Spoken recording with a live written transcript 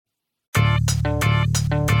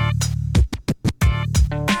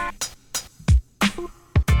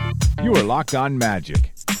You are Locked On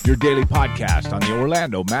Magic, your daily podcast on the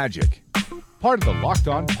Orlando Magic. Part of the Locked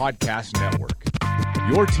On Podcast Network.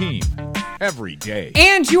 Your team every day.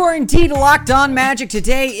 And you are indeed Locked On Magic.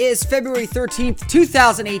 Today is February 13th,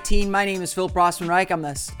 2018. My name is Philip Rossman-Reich. I'm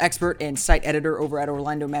the expert and site editor over at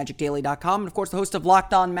OrlandoMagicDaily.com. And of course, the host of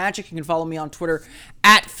Locked On Magic. You can follow me on Twitter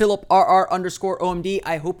at PhilipRR_OMD.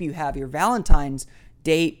 I hope you have your Valentine's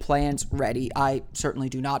Day plans ready. I certainly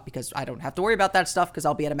do not, because I don't have to worry about that stuff because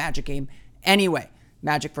I'll be at a Magic game anyway.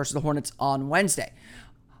 Magic versus the Hornets on Wednesday.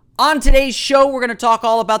 On today's show, we're going to talk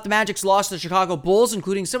all about the Magic's loss to the Chicago Bulls,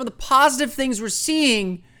 including some of the positive things we're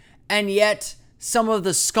seeing, and yet some of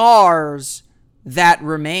the scars that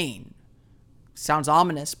remain. Sounds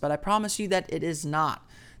ominous, but I promise you that it is not.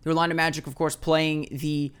 The Orlando Magic, of course, playing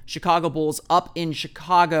the Chicago Bulls up in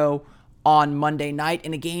Chicago on Monday night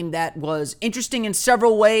in a game that was interesting in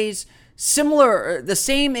several ways, similar, the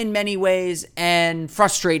same in many ways, and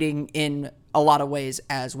frustrating in a lot of ways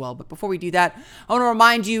as well. But before we do that, I want to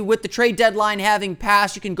remind you, with the trade deadline having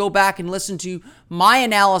passed, you can go back and listen to my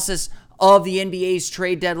analysis of the NBA's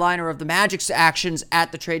trade deadline, or of the Magic's actions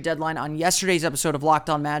at the trade deadline, on yesterday's episode of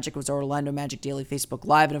Locked On Magic. It was our Orlando Magic Daily Facebook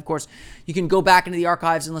Live. And of course, you can go back into the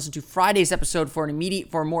archives and listen to Friday's episode for a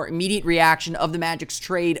more immediate reaction of the Magic's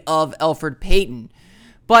trade of Elfrid Payton.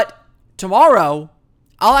 But tomorrow,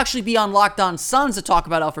 I'll actually be on Locked On Suns to talk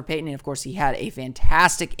about Elfrid Payton. And of course, he had a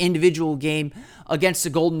fantastic individual game against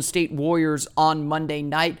the Golden State Warriors on Monday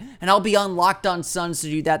night. And I'll be on Locked On Suns to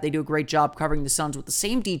do that. They do a great job covering the Suns with the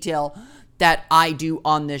same detail that I do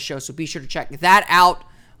on this show. So be sure to check that out.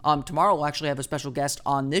 Tomorrow we'll actually have a special guest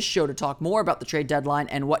on this show to talk more about the trade deadline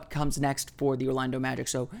and what comes next for the Orlando Magic.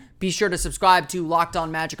 So be sure to subscribe to Locked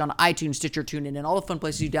On Magic on iTunes, Stitcher, TuneIn, and all the fun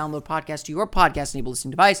places you download podcasts to your podcast-enabled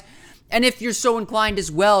listening device. And if you're so inclined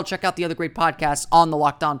as well, check out the other great podcasts on the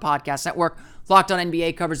Locked On Podcast Network. Locked On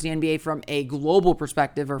NBA covers the NBA from a global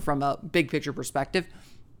perspective, or from a big picture perspective.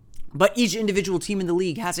 But each individual team in the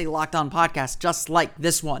league has a Locked On podcast just like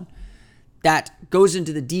this one that goes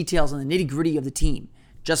into the details and the nitty-gritty of the team,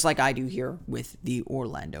 just like I do here with the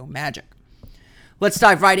Orlando Magic. Let's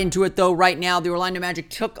dive right into it, though. Right now, the Orlando Magic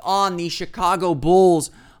took on the Chicago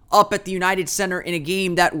Bulls up at the United Center in a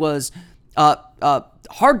game that was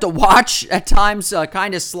hard to watch at times,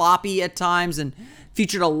 kind of sloppy at times, and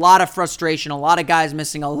featured a lot of frustration, a lot of guys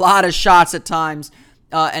missing a lot of shots at times,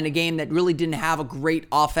 and a game that really didn't have a great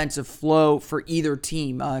offensive flow for either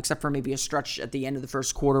team, except for maybe a stretch at the end of the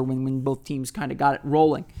first quarter when both teams kind of got it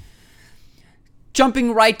rolling.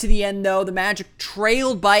 Jumping right to the end, though, the Magic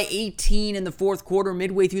trailed by 18 in the fourth quarter,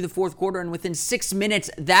 midway through the fourth quarter, and within 6 minutes,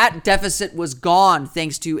 that deficit was gone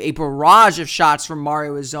thanks to a barrage of shots from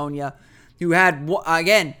Mario Hezonja, who had,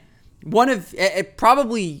 again, one of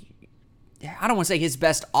probably, I don't want to say his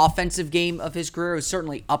best offensive game of his career. It was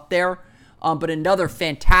certainly up there, but another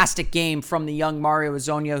fantastic game from the young Mario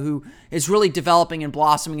Hezonja, who is really developing and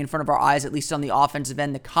blossoming in front of our eyes, at least on the offensive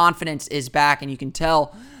end. The confidence is back, and you can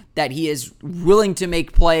tell that he is willing to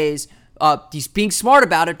make plays. He's being smart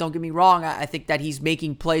about it, don't get me wrong. I think that he's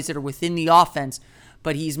making plays that are within the offense,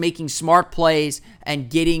 but he's making smart plays and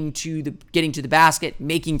getting to the basket,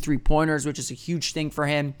 making three-pointers, which is a huge thing for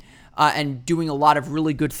him, and doing a lot of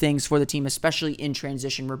really good things for the team, especially in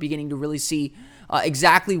transition. We're beginning to really see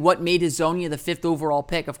exactly what made Hezonja the 5th overall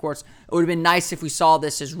pick. Of course, it would have been nice if we saw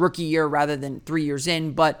this his rookie year rather than 3 years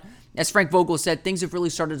in, but as Frank Vogel said, things have really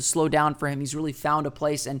started to slow down for him. He's really found a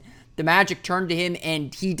place, and the Magic turned to him,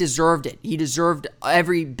 and he deserved it. He deserved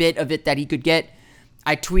every bit of it that he could get.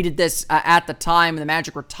 I tweeted this at the time, and the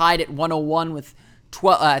Magic were tied at 101 with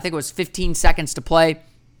 15 seconds to play,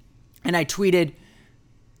 and I tweeted,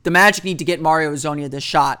 the Magic need to get Mario Hezonja this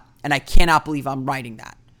shot, and I cannot believe I'm writing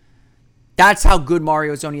that. That's how good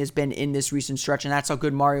Mario Hezonja has been in this recent stretch, and that's how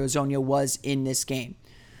good Mario Hezonja was in this game.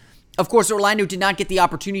 Of course, Orlando did not get the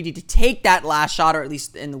opportunity to take that last shot, or at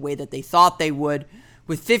least in the way that they thought they would.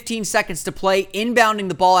 With 15 seconds to play, inbounding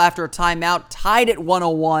the ball after a timeout, tied at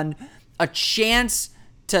 101, a chance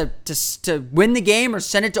to win the game or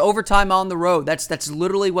send it to overtime on the road. That's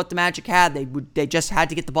literally what the Magic had. They just had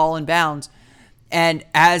to get the ball in bounds. And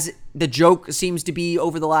as the joke seems to be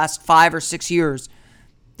over the last 5 or 6 years,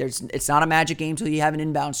 it's not a Magic game until you have an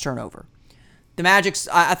inbounds turnover.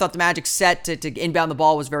 I thought the Magic's set to inbound the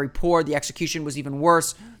ball was very poor. The execution was even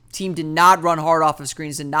worse. Team did not run hard off of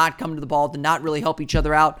screens, did not come to the ball, did not really help each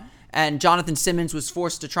other out. And Jonathan Simmons was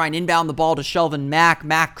forced to try and inbound the ball to Shelvin Mack.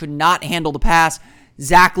 Mack could not handle the pass.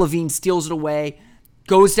 Zach LaVine steals it away,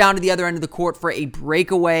 goes down to the other end of the court for a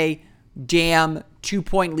breakaway jam,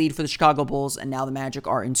 2-point lead for the Chicago Bulls, and now the Magic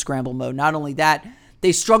are in scramble mode. Not only that,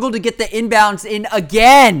 they struggled to get the inbounds in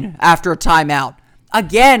again after a timeout.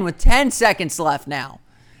 again with 10 seconds left now.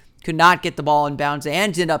 Could not get the ball in bounds. They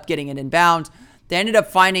ended up getting it in bounds. They ended up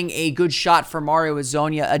finding a good shot for Mario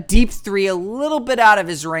Hezonja. A deep three, a little bit out of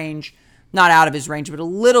his range. Not out of his range, but a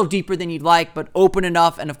little deeper than you'd like, but open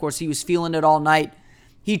enough. And of course, he was feeling it all night.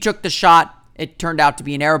 He took the shot. It turned out to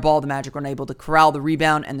be an air ball. The Magic were unable to corral the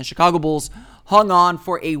rebound, and the Chicago Bulls hung on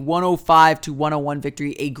for a 105-101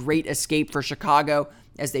 victory. A great escape for Chicago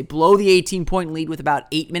as they blow the 18-point lead with about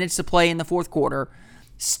 8 minutes to play in the fourth quarter.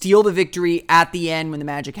 Steal the victory at the end when the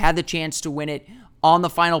Magic had the chance to win it on the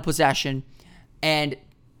final possession. And,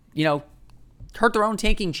 hurt their own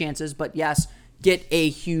tanking chances, but yes, get a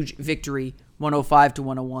huge victory,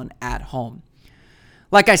 105-101 at home.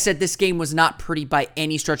 Like I said, this game was not pretty by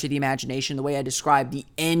any stretch of the imagination. The way I described the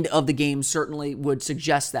end of the game certainly would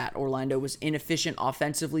suggest that. Orlando was inefficient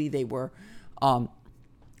offensively. They were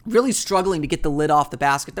really struggling to get the lid off the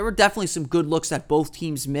basket. There were definitely some good looks that both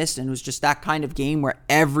teams missed, and it was just that kind of game where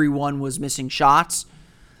everyone was missing shots.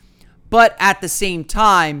 But at the same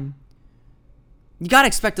time, you got to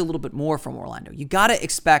expect a little bit more from Orlando. You got to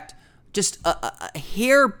expect just a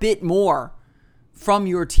hair bit more from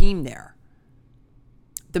your team there.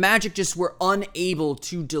 The Magic just were unable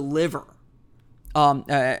to deliver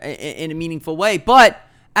in a meaningful way. But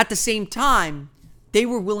at the same time, they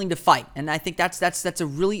were willing to fight. And I think that's a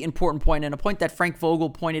really important point, and a point that Frank Vogel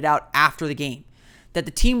pointed out after the game. That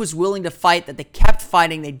the team was willing to fight, that they kept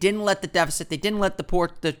fighting. They didn't let the deficit, they didn't let the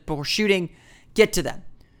poor shooting get to them.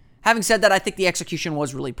 Having said that, I think the execution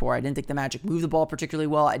was really poor. I didn't think the Magic moved the ball particularly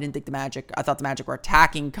well. I thought the Magic were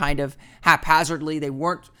attacking kind of haphazardly. They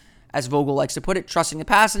weren't, as Vogel likes to put it, trusting the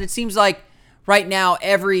pass. And it seems like right now,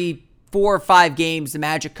 every 4 or 5 games, the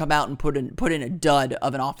Magic come out and put in a dud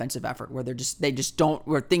of an offensive effort where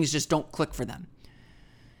where things just don't click for them.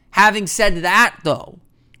 Having said that, though,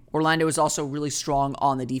 Orlando is also really strong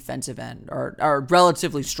on the defensive end, or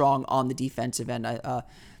relatively strong on the defensive end.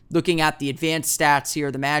 Looking at the advanced stats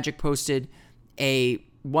here, the Magic posted a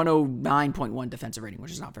 109.1 defensive rating,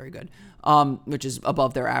 which is not very good, which is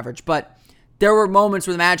above their average. But there were moments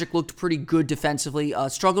where the Magic looked pretty good defensively,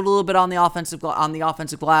 struggled a little bit on the offensive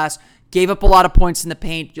glass, gave up a lot of points in the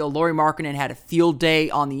paint. Lauri Markkanen had a field day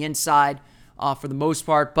on the inside for the most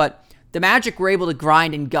part, but the Magic were able to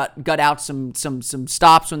grind and gut out some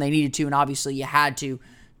stops when they needed to, and obviously you had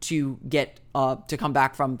to get to come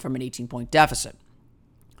back from an 18-point deficit.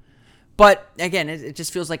 But again, it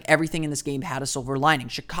just feels like everything in this game had a silver lining.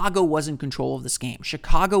 Chicago was in control of this game.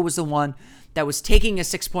 Chicago was the one that was taking a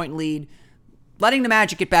 6-point lead, letting the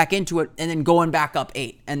Magic get back into it, and then going back up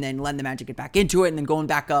 8, and then letting the Magic get back into it, and then going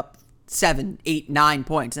back up 7, 8, 9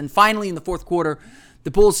 points. And finally, in the fourth quarter,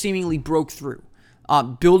 the Bulls seemingly broke through,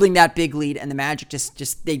 building that big lead, and the Magic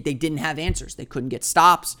just they didn't have answers. They couldn't get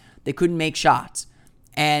stops. They couldn't make shots.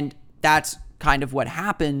 And that's kind of what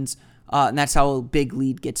happens, and that's how a big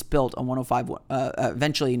lead gets built on 105,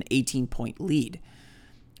 eventually an 18-point lead.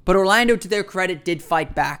 But Orlando, to their credit, did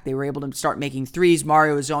fight back. They were able to start making threes.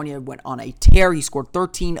 Mario Hezonja went on a tear. He scored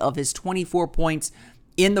 13 of his 24 points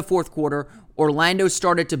in the fourth quarter. Orlando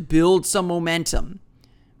started to build some momentum,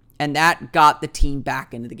 and that got the team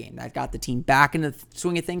back into the game. That got the team back into the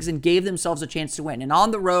swing of things and gave themselves a chance to win. And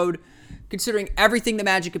on the road, considering everything the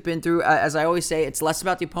Magic have been through, as I always say, it's less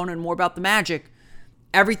about the opponent and more about the Magic.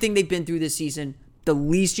 Everything they've been through this season, the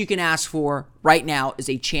least you can ask for right now is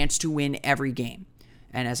a chance to win every game.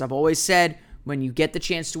 And as I've always said, when you get the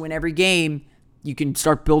chance to win every game, you can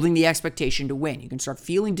start building the expectation to win. You can start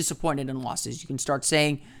feeling disappointed in losses. You can start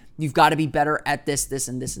saying, you've got to be better at this, this,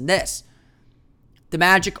 and this, and this. The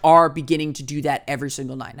Magic are beginning to do that every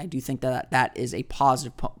single night. And I do think that is a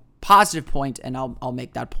positive point, and I'll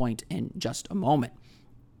make that point in just a moment.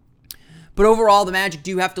 But overall, the Magic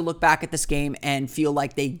do have to look back at this game and feel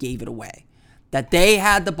like they gave it away. That they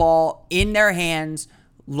had the ball in their hands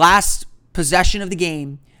last possession of the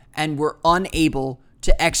game and were unable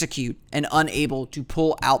to execute and unable to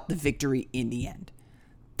pull out the victory in the end.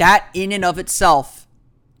 That in and of itself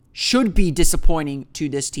should be disappointing to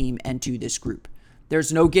this team and to this group.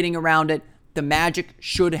 There's no getting around it. The Magic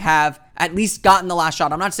should have at least gotten the last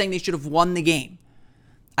shot. I'm not saying they should have won the game.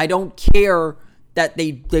 I don't care that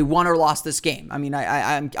they won or lost this game. I mean,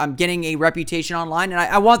 I'm getting a reputation online, and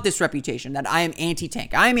I want this reputation that I am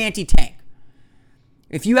anti-tank. I am anti-tank.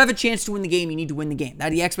 If you have a chance to win the game, you need to win the game. That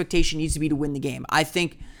the expectation needs to be to win the game. I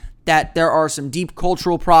think that there are some deep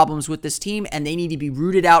cultural problems with this team, and they need to be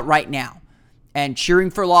rooted out right now. And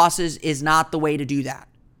cheering for losses is not the way to do that.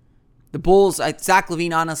 The Bulls, Zach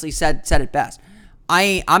LaVine honestly said it best.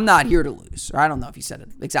 I'm not here to lose. Or I don't know if he said it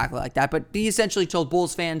exactly like that, but he essentially told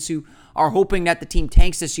Bulls fans who are hoping that the team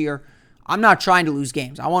tanks this year, I'm not trying to lose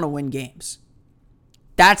games. I want to win games.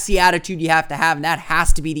 That's the attitude you have to have, and that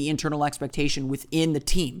has to be the internal expectation within the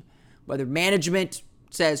team. Whether management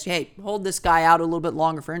says, hey, hold this guy out a little bit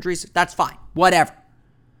longer for injuries, that's fine. Whatever.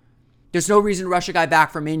 There's no reason to rush a guy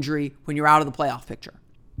back from injury when you're out of the playoff picture.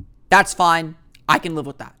 That's fine. I can live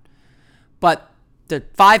with that. But the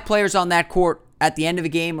 5 players on that court at the end of a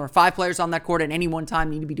game, or 5 players on that court at any one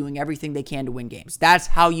time, need to be doing everything they can to win games. That's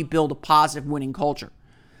how you build a positive winning culture.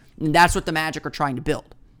 And that's what the Magic are trying to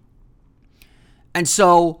build. And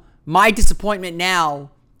so my disappointment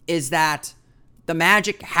now is that the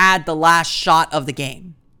Magic had the last shot of the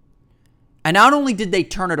game. And not only did they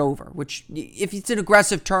turn it over, which if it's an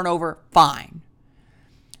aggressive turnover, fine.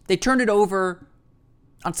 They turned it over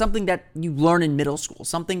on something that you learn in middle school,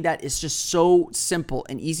 something that is just so simple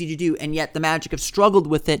and easy to do, and yet the Magic have struggled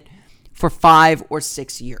with it for 5 or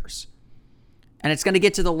 6 years. And it's going to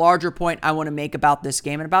get to the larger point I want to make about this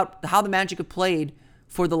game and about how the Magic have played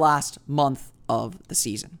for the last month of the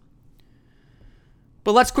season.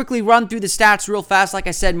 But let's quickly run through the stats real fast. Like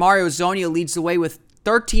I said, Mario Hezonja leads the way with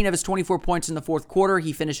 13 of his 24 points in the fourth quarter.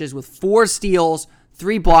 He finishes with 4 steals,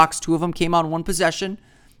 3 blocks, 2 of them came on 1 possession,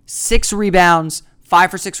 6 rebounds, 5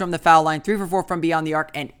 for 6 from the foul line, 3 for 4 from beyond the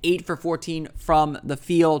arc, and 8 for 14 from the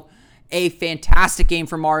field. A fantastic game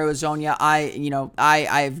for Mario Hezonja.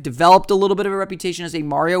 I've developed a little bit of a reputation as a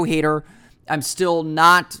Mario hater. I'm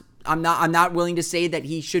not willing to say that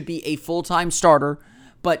he should be a full-time starter,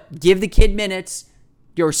 but give the kid minutes.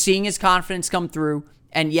 You're seeing his confidence come through.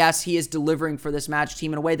 And yes, he is delivering for this Magic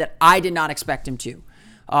team in a way that I did not expect him to.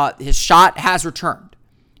 His shot has returned.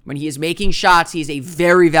 When he is making shots, he is a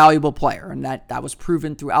very valuable player. And that was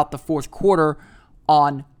proven throughout the fourth quarter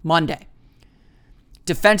on Monday.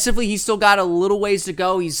 Defensively, he's still got a little ways to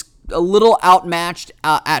go. He's a little outmatched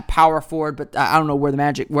at power forward, but I don't know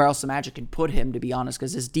where else the Magic can put him, to be honest,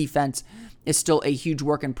 because his defense is still a huge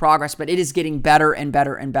work in progress. But it is getting better and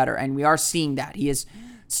better and better, and we are seeing that. He is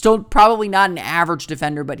still probably not an average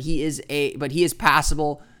defender, but he is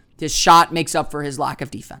passable. His shot makes up for his lack of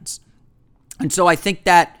defense. And so I think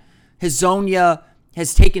that Hezonja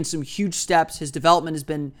has taken some huge steps. His development has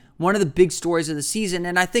been one of the big stories of the season,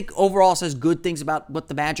 and I think overall says good things about what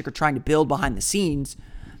the Magic are trying to build behind the scenes.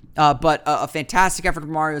 But a fantastic effort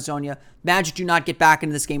from Mario Hezonja. Magic do not get back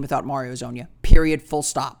into this game without Mario Hezonja. Period. Full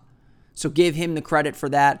stop. So give him the credit for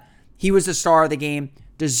that. He was the star of the game.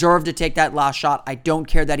 Deserved to take that last shot. I don't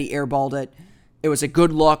care that he airballed it. It was a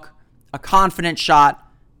good look, a confident shot.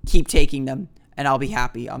 Keep taking them, and I'll be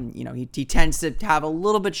happy. He tends to have a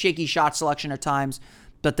little bit shaky shot selection at times,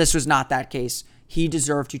 but this was not that case. He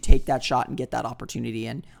deserved to take that shot and get that opportunity,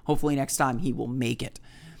 and hopefully next time he will make it.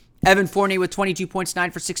 Evan Fournier with 22 points,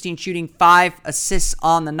 9 for 16 shooting, 5 assists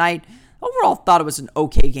on the night. Overall, thought it was an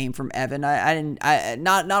okay game from Evan.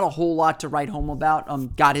 Not a whole lot to write home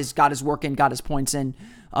about. Got his work in, got his points in.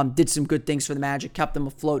 Did some good things for the Magic, kept them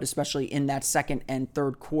afloat, especially in that second and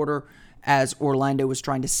third quarter, as Orlando was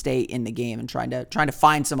trying to stay in the game and trying to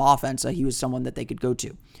find some offense. He was someone that they could go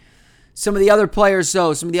to. Some of the other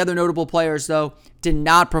notable players, though, did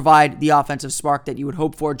not provide the offensive spark that you would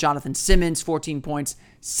hope for. Jonathan Simmons, 14 points,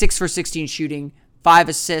 6 for 16 shooting, 5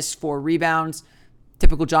 assists, 4 rebounds.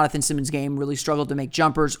 Typical Jonathan Simmons game, really struggled to make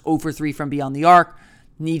jumpers, 0 for 3 from beyond the arc.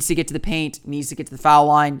 Needs to get to the paint, needs to get to the foul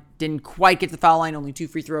line. Didn't quite get to the foul line, only 2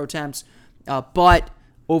 free throw attempts. But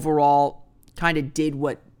overall, kind of did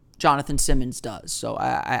what Jonathan Simmons does. So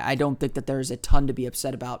I don't think that there's a ton to be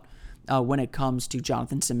upset about when it comes to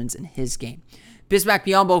Jonathan Simmons and his game. Bismack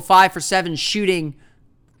Biyombo, 5 for 7 shooting,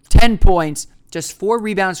 10 points, just 4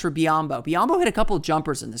 rebounds for Biyombo. Biyombo hit a couple of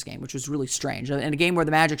jumpers in this game, which was really strange. In a game where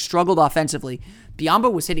the Magic struggled offensively,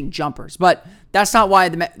 Biyombo was hitting jumpers. But that's not why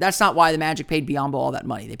the Magic paid Biyombo all that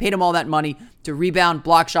money. They paid him all that money to rebound,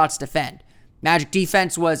 block shots, defend. Magic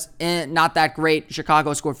defense was not that great.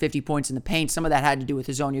 Chicago scored 50 points in the paint. Some of that had to do with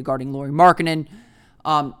Hezonja guarding Lauri Markkanen.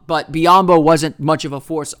 But Biyombo wasn't much of a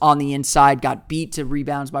force on the inside. Got beat to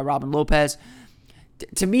rebounds by Robin Lopez.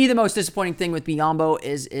 To me, the most disappointing thing with Biyombo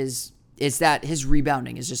is that his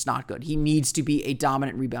rebounding is just not good. He needs to be a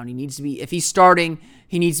dominant rebound. He needs to be, if he's starting,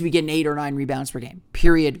 he needs to be getting 8 or 9 rebounds per game.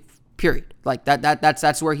 Period. Like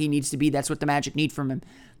that's where he needs to be. That's what the Magic need from him.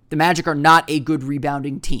 The Magic are not a good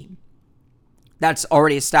rebounding team. That's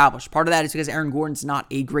already established. Part of that is because Aaron Gordon's not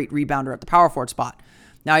a great rebounder at the power forward spot.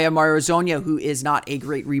 Now you have Mario Hezonja, who is not a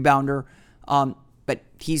great rebounder, but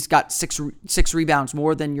he's got six rebounds,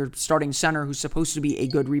 more than your starting center, who's supposed to be a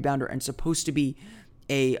good rebounder and supposed to be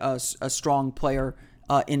a strong player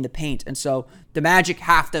in the paint. And so the Magic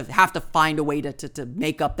have to find a way to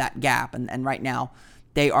make up that gap, and right now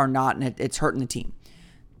they are not, and it's hurting the team.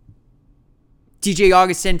 DJ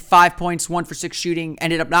Augustin, 5 points, 1 for 6 shooting,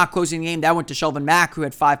 ended up not closing the game. That went to Shelvin Mack, who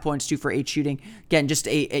had 5 points, 2 for 8 shooting. Again,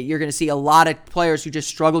 you're going to see a lot of players who just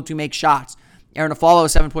struggled to make shots. Aaron Aflalo,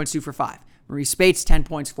 7 points, 2 for 5. Maurice Spates, 10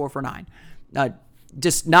 points, 4 for 9.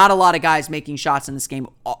 Just not a lot of guys making shots in this game.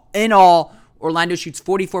 In all, Orlando shoots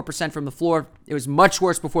 44% from the floor. It was much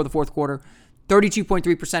worse before the fourth quarter.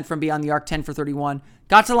 32.3% from beyond the arc, 10 for 31.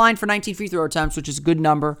 Got to the line for 19 free throw attempts, which is a good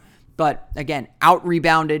number. But again,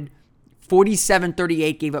 out-rebounded.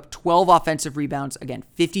 47-38, gave up 12 offensive rebounds. Again,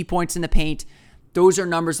 50 points in the paint. Those are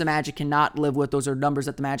numbers the Magic cannot live with. Those are numbers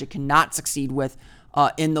that the Magic cannot succeed with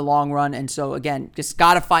in the long run. And so, again, just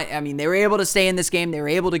got to find... I mean, they were able to stay in this game. They were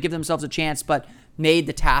able to give themselves a chance, but made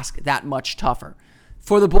the task that much tougher.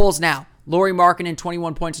 For the Bulls now, Lauri Markkanen,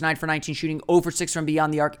 21 points, 9 for 19 shooting, 0 for 6 from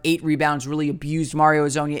beyond the arc, 8 rebounds, really abused Mario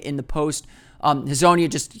Hezonja in the post. Hezonja,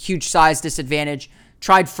 just huge size disadvantage.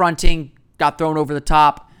 Tried fronting, got thrown over the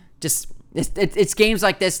top. Just... It's games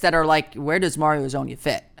like this that are like, where does Mario Hezonja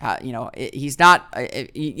fit? He's not.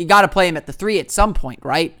 You got to play him at the 3 at some point,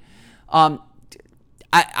 right? I'm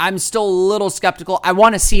still a little skeptical. I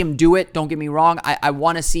want to see him do it. Don't get me wrong. I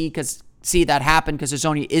want to see that happen because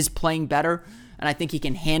Hezonja is playing better, and I think he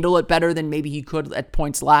can handle it better than maybe he could at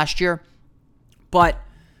points last year. But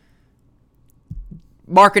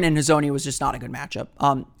Markkanen and Hezonja was just not a good matchup.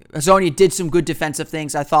 Hezonja did some good defensive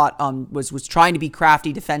things, I thought, was trying to be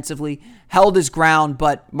crafty defensively, held his ground,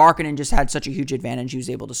 but Markkanen just had such a huge advantage. He was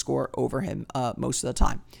able to score over him most of the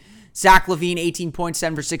time. Zach LaVine, 18 points,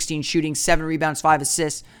 7 for 16 shooting, 7 rebounds, 5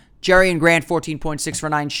 assists. Jerry and Grant, 14 points, 6 for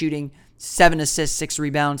 9 shooting, 7 assists, 6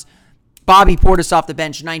 rebounds. Bobby Portis off the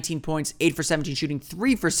bench, 19 points, 8 for 17 shooting,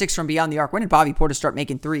 3 for 6 from beyond the arc. When did Bobby Portis start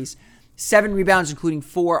making threes? 7 rebounds, including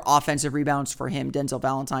 4 offensive rebounds for him. Denzel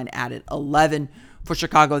Valentine added 11 for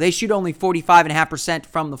Chicago. They shoot only 45.5%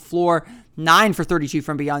 from the floor, 9 for 32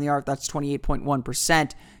 from beyond the arc. That's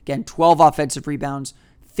 28.1%. Again, 12 offensive rebounds,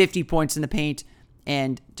 50 points in the paint,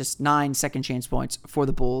 and just 9 second chance points for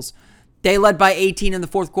the Bulls. They led by 18 in the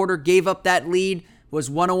fourth quarter, gave up that lead,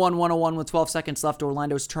 was 101-101 with 12 seconds left.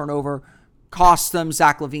 Orlando's turnover cost them.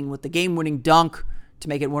 Zach LaVine with the game-winning dunk to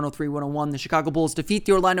make it 103-101. The Chicago Bulls defeat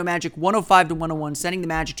the Orlando Magic 105-101, sending the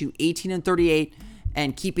Magic to 18-38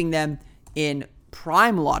 and keeping them in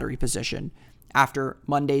prime lottery position. After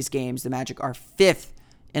Monday's games, the Magic are 5th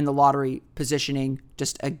in the lottery positioning,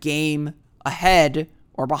 just a game ahead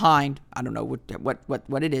or behind. I don't know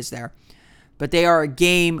what it is there, but they are a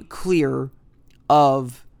game clear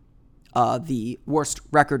of the worst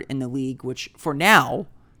record in the league, which for now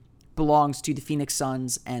belongs to the Phoenix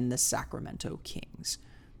Suns and the Sacramento Kings.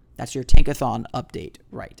 That's your Tankathon update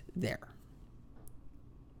right there.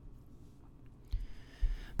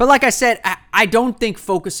 But like I said, I don't think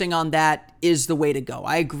focusing on that is the way to go.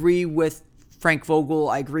 I agree with Frank Vogel.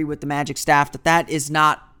 I agree with the Magic staff that is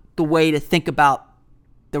not the way to think about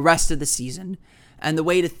the rest of the season and the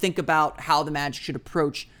way to think about how the Magic should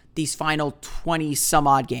approach these final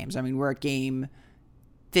 20-some-odd games. I mean, we're at game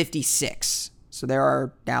 56. So there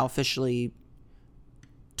are now officially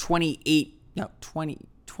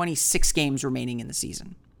 26 games remaining in the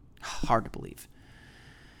season. Hard to believe.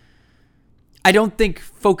 I don't think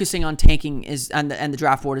focusing on tanking and the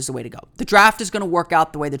draft board is the way to go. The draft is going to work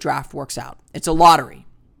out the way the draft works out. It's a lottery.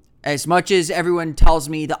 As much as everyone tells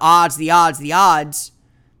me the odds,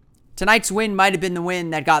 tonight's win might have been the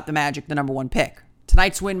win that got the Magic the number 1 pick.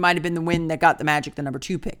 Tonight's win might have been the win that got the Magic the number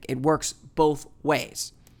 2 pick. It works both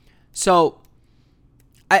ways. So,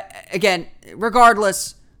 again,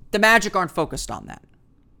 regardless, the Magic aren't focused on that.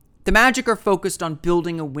 The Magic are focused on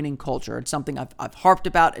building a winning culture. It's something I've harped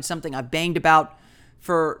about. It's something I've banged about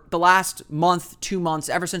for the last month, 2 months,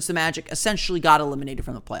 ever since the Magic essentially got eliminated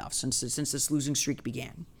from the playoffs, since this losing streak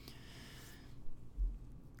began.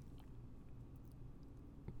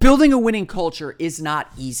 Building a winning culture is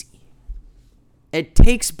not easy. It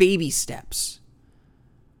takes baby steps,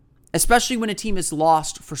 especially when a team is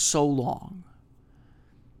lost for so long.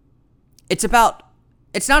 It's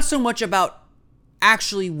not so much about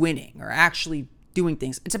actually winning or actually doing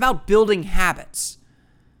things. It's about building habits.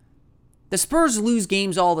 The Spurs lose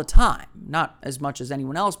games all the time, not as much as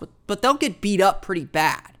anyone else, but they'll get beat up pretty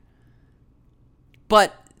bad.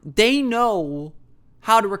 But they know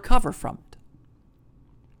how to recover from it.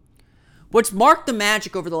 What's marked the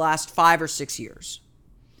Magic over the last 5 or 6 years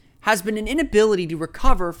has been an inability to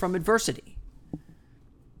recover from adversity.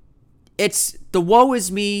 It's the woe is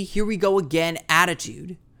me, here we go again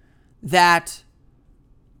attitude that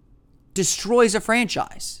destroys a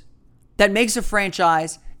franchise, that makes a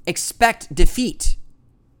franchise expect defeat.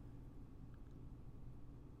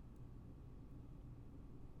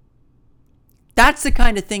 That's the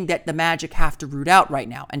kind of thing that the Magic have to root out right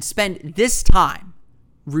now and spend this time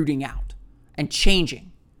rooting out and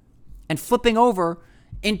changing and flipping over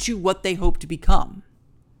into what they hope to become.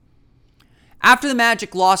 After the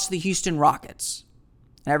Magic lost to the Houston Rockets,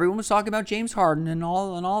 and everyone was talking about James Harden and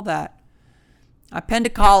all that, I penned a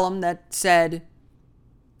column that said,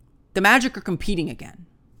 the Magic are competing again.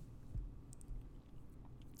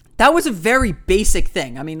 That was a very basic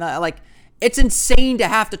thing. I mean, like, it's insane to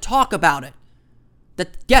have to talk about it.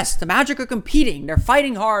 That, yes, the Magic are competing. They're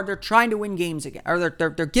fighting hard. They're trying to win games again. Or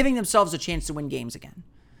they're giving themselves a chance to win games again.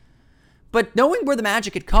 But knowing where the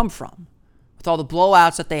Magic had come from, with all the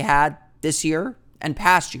blowouts that they had this year and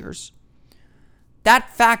past years,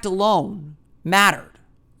 that fact alone mattered.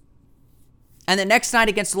 And the next night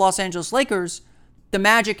against the Los Angeles Lakers, the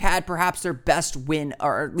Magic had perhaps their best win,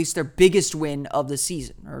 or at least their biggest win of the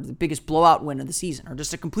season, or the biggest blowout win of the season, or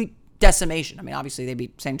just a complete decimation. I mean, obviously they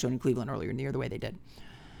beat San Antonio and Cleveland earlier in the year the way they did.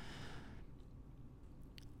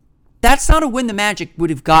 That's not a win the Magic would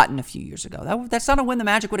have gotten a few years ago. That's not a win the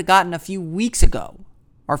Magic would have gotten a few weeks ago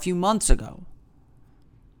or a few months ago.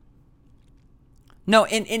 No,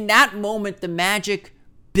 in that moment, the Magic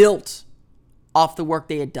built off the work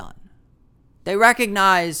they had done. They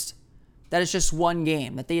recognized that it's just one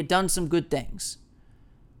game, that they had done some good things,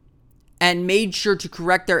 and made sure to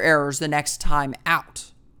correct their errors the next time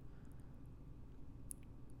out.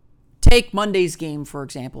 Take Monday's game, for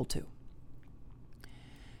example, too.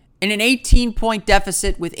 In an 18-point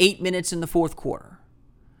deficit with 8 minutes in the fourth quarter,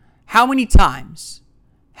 how many times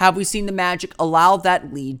have we seen the Magic allow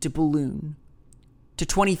that lead to balloon to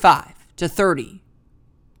 25, to 30,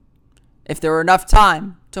 if there were enough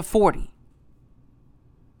time, to 40?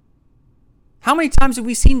 How many times have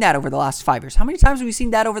we seen that over the last 5 years? How many times have we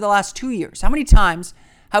seen that over the last 2 years? How many times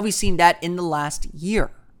have we seen that in the last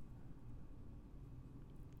year?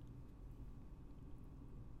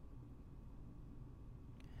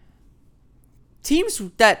 Teams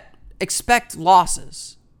that expect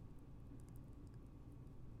losses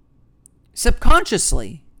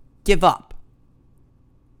subconsciously give up.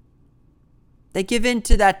 They give in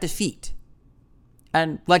to that defeat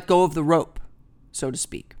and let go of the rope, so to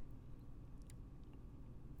speak.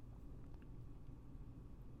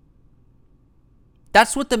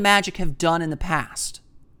 That's what the Magic have done in the past.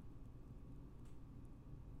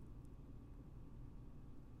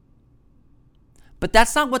 But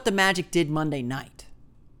that's not what the Magic did Monday night.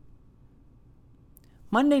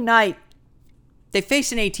 Monday night, they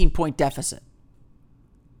faced an 18-point deficit.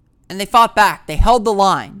 And they fought back. They held the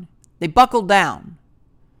line. They buckled down.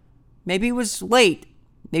 Maybe it was late.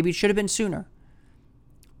 Maybe it should have been sooner.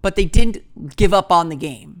 But they didn't give up on the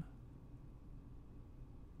game.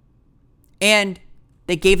 And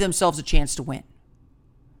they gave themselves a chance to win.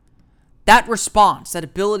 That response, that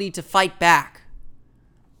ability to fight back,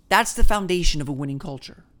 that's the foundation of a winning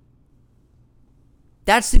culture.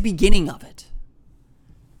 That's the beginning of it.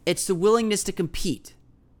 It's the willingness to compete.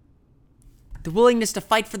 The willingness to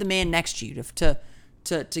fight for the man next to you,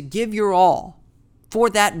 to give your all for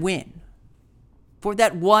that win, for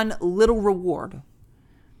that one little reward,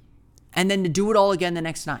 and then to do it all again the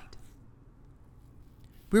next night.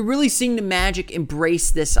 We're really seeing the Magic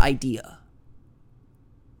embrace this idea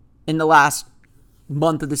in the last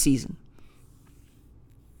month of the season.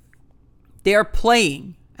 They are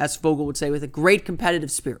playing, as Vogel would say, with a great competitive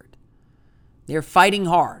spirit. They are fighting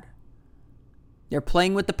hard. They're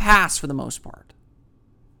playing with the pass for the most part.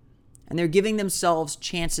 And they're giving themselves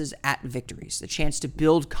chances at victories, the chance to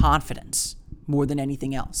build confidence more than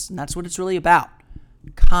anything else. And that's what it's really about.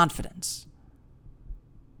 Confidence.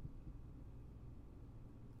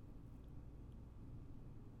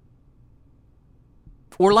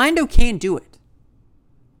 Orlando can do it.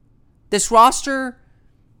 This roster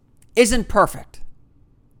isn't perfect.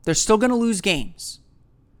 They're still going to lose games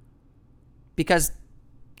because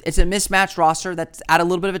it's a mismatched roster that's at a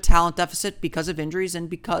little bit of a talent deficit because of injuries and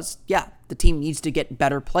because, the team needs to get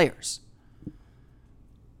better players.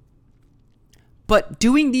 But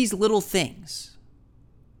doing these little things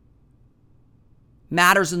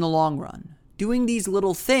matters in the long run. Doing these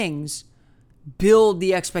little things build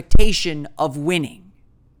the expectation of winning,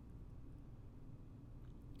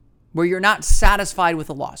 where you're not satisfied with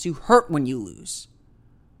a loss. You hurt when you lose.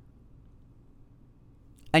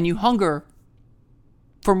 And you hunger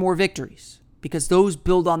for more victories because those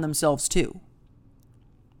build on themselves too.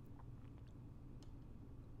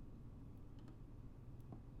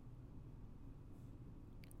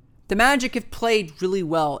 The Magic have played really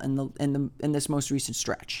well in this most recent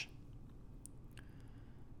stretch.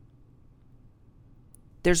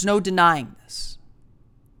 There's no denying this.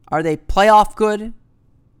 Are they playoff good?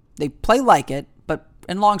 They play like it, but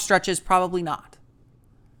in long stretches, probably not.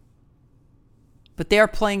 But they are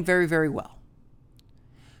playing very, very well.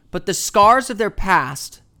 But the scars of their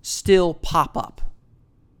past still pop up.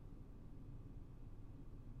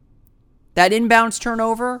 That inbounds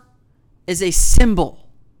turnover is a symbol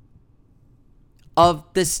of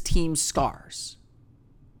this team's scars.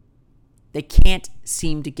 They can't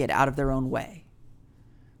seem to get out of their own way.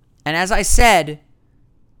 And as I said,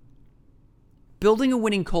 building a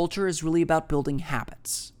winning culture is really about building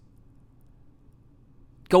habits.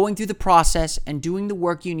 Going through the process and doing the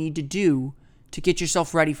work you need to do to get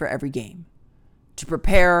yourself ready for every game, to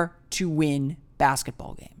prepare to win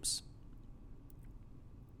basketball games.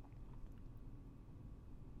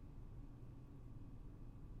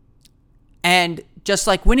 And just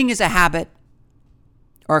like winning is a habit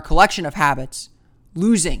or a collection of habits,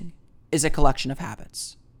 losing is a collection of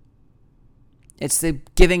habits. It's the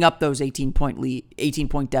giving up those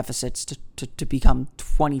 18-point deficits to become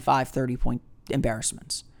 25, 30-point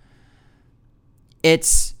embarrassments.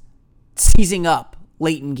 It's seizing up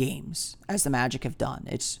late in games, as the Magic have done.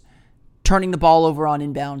 It's turning the ball over on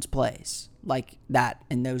inbounds plays like that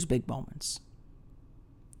in those big moments.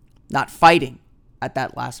 Not fighting at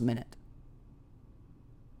that last minute.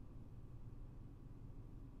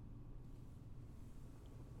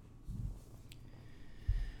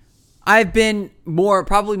 I've been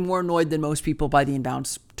probably more annoyed than most people by the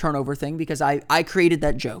inbounds turnover thing because I created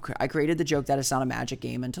that joke. I created the joke that it's not a Magic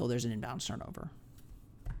game until there's an inbounds turnover.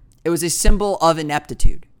 It was a symbol of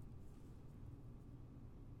ineptitude.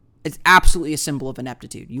 It's absolutely a symbol of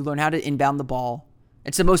ineptitude. You learn how to inbound the ball.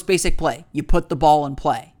 It's the most basic play. You put the ball in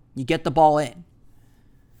play. You get the ball in.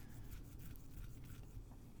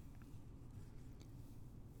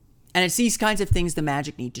 And it's these kinds of things the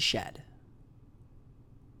Magic need to shed.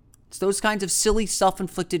 It's those kinds of silly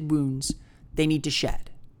self-inflicted wounds they need to shed.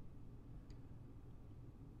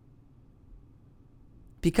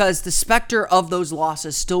 Because the specter of those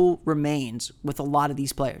losses still remains with a lot of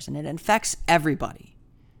these players, and it infects everybody.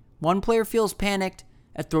 One player feels panicked,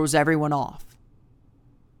 it throws everyone off.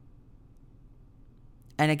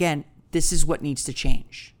 And again, this is what needs to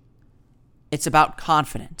change. It's about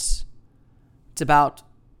confidence. It's about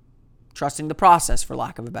trusting the process, for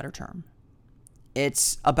lack of a better term.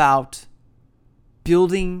 It's about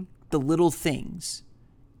building the little things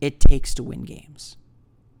it takes to win games.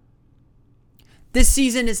 This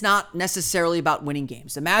season is not necessarily about winning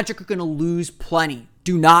games. The Magic are going to lose plenty.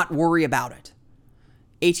 Do not worry about it.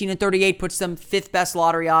 18-38 puts them 5th best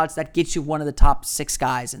lottery odds. That gets you one of the top 6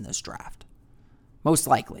 guys in this draft. Most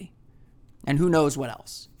likely. And who knows what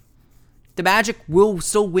else. The Magic will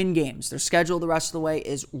still win games. Their schedule the rest of the way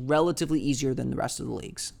is relatively easier than the rest of the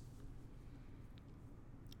leagues.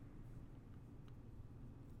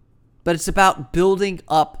 But it's about building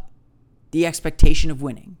up the expectation of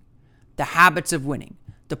winning, the habits of winning,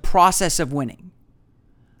 the process of winning,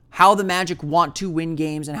 how the Magic want to win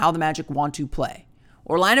games and how the Magic want to play.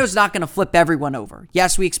 Orlando's not going to flip everyone over.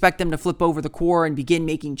 Yes, we expect them to flip over the core and begin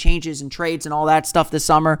making changes and trades and all that stuff this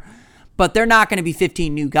summer, but they're not going to be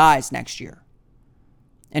 15 new guys next year.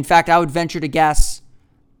 In fact, I would venture to guess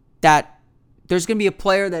that there's going to be a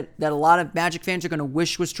player that a lot of Magic fans are going to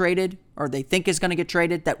wish was traded or they think is going to get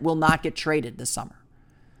traded that will not get traded this summer.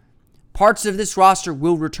 Parts of this roster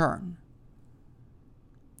will return.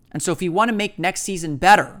 And so if you want to make next season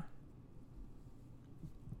better,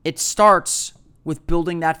 it starts with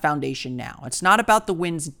building that foundation now. It's not about the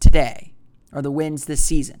wins today or the wins this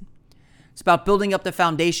season. It's about building up the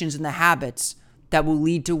foundations and the habits that will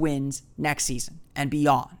lead to wins next season and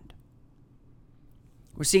beyond.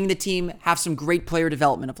 We're seeing the team have some great player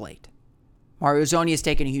development of late. Mario Hezonja has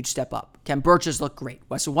taken a huge step up. Kem Birches look great.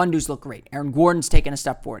 Wes Iwundu's look great. Aaron Gordon's taken a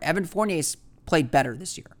step forward. Evan Fournier's played better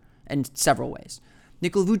this year in several ways.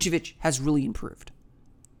 Nikola Vucevic has really improved.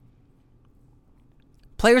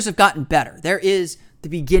 Players have gotten better. There is the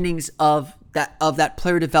beginnings of that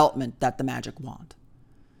player development that the Magic want.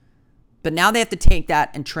 But now they have to take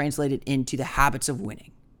that and translate it into the habits of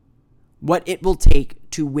winning. What it will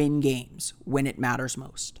take to win games when it matters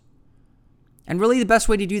most. And really the best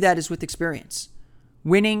way to do that is with experience.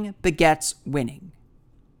 Winning begets winning.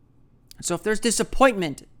 So if there's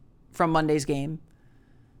disappointment from Monday's game,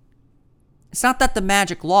 it's not that the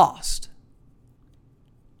Magic lost.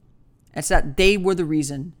 It's that they were the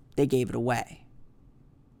reason they gave it away.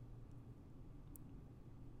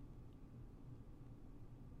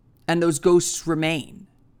 And those ghosts remain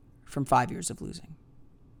from 5 years of losing.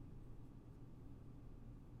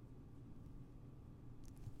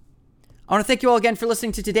 I want to thank you all again for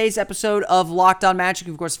listening to today's episode of Locked On Magic.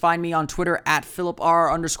 You can, of course, find me on Twitter at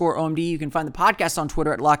PhilipR_OMD. You can find the podcast on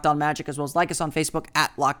Twitter at Locked On Magic, as well as like us on Facebook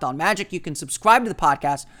at Locked On Magic. You can subscribe to the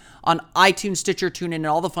podcast on iTunes, Stitcher, TuneIn, and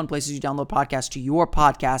all the fun places you download podcasts to your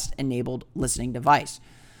podcast-enabled listening device.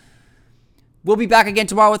 We'll be back again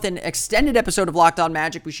tomorrow with an extended episode of Locked On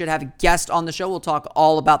Magic. We should have a guest on the show. We'll talk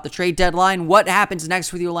all about the trade deadline, what happens next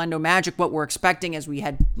for the Orlando Magic, what we're expecting as we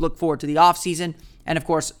look forward to the offseason, and of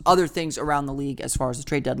course, other things around the league as far as the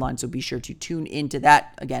trade deadline. So be sure to tune into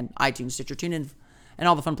that. Again, iTunes, Stitcher, TuneIn, and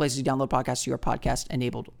all the fun places you download podcasts to your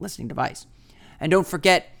podcast-enabled listening device. And don't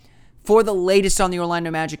forget, for the latest on the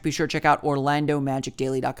Orlando Magic, be sure to check out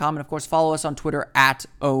OrlandoMagicDaily.com. And of course, follow us on Twitter at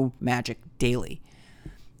OMagicDaily.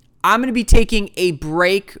 I'm going to be taking a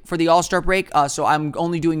break for the All-Star break, so I'm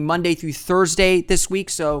only doing Monday through Thursday this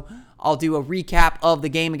week, so I'll do a recap of the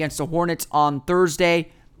game against the Hornets on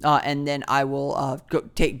Thursday, and then I will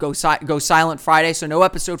go silent Friday, so no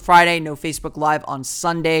episode Friday, no Facebook Live on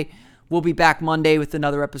Sunday. We'll be back Monday with an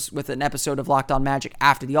episode of Locked On Magic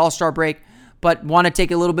after the All-Star break, but want to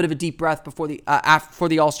take a little bit of a deep breath before for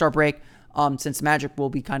the All-Star break, since Magic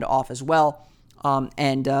will be kind of off as well,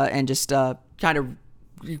 and just kind of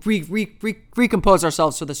recompose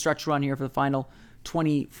ourselves for the stretch run here for the final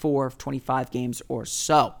 24, 25 games or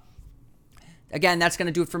so. Again, that's going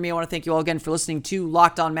to do it for me. I want to thank you all again for listening to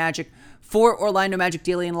Locked On Magic. For Orlando Magic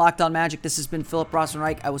Daily and Locked On Magic, this has been Philip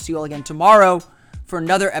Rossman-Reich. I will see you all again tomorrow for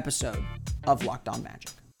another episode of Locked On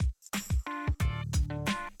Magic.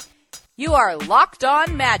 You are Locked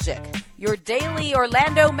On Magic, your daily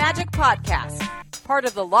Orlando Magic podcast, part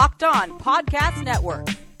of the Locked On Podcast Network.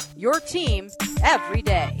 Your team every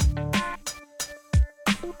day.